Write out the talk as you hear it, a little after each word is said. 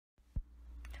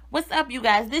What's up, you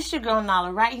guys? This your girl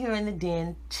Nala right here in the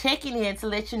den, checking in to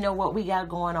let you know what we got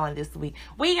going on this week.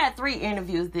 We got 3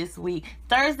 interviews this week,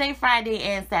 Thursday, Friday,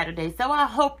 and Saturday. So I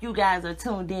hope you guys are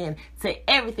tuned in to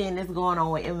everything that's going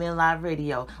on with MN Live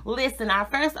Radio. Listen, our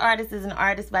first artist is an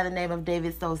artist by the name of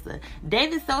David Sosa.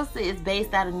 David Sosa is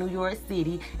based out of New York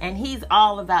City, and he's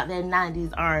all about that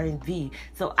 90s R&B.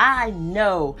 So I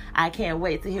know I can't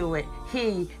wait to hear what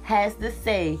he has to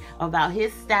say about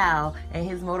his style and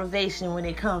his motivation when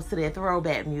it comes to their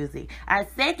throwback music. Our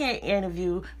second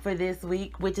interview for this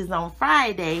week, which is on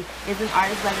Friday, is an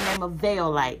artist by the name of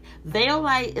Veillight.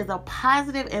 Veillight is a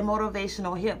positive and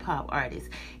motivational hip-hop artist.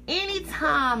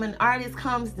 Anytime an artist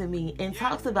comes to me and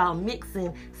talks about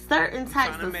mixing certain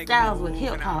types of styles with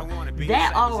hip-hop,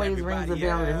 that always rings a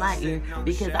bell in my ear,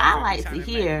 because I like to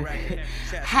hear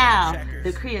how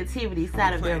the creativity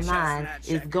side of their mind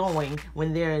is going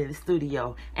when they're in the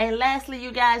studio. And lastly,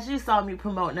 you guys, you saw me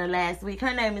promoting her last week.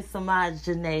 Her name is Samaj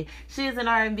Janae. She is an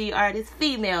R&B artist,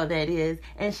 female that is,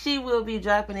 and she will be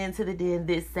dropping into the den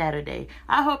this Saturday.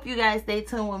 I hope you guys stay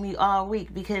tuned with me all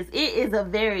week, because it is a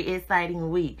very exciting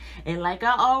week. And like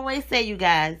I always say, you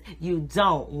guys, you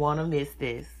don't want to miss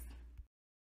this.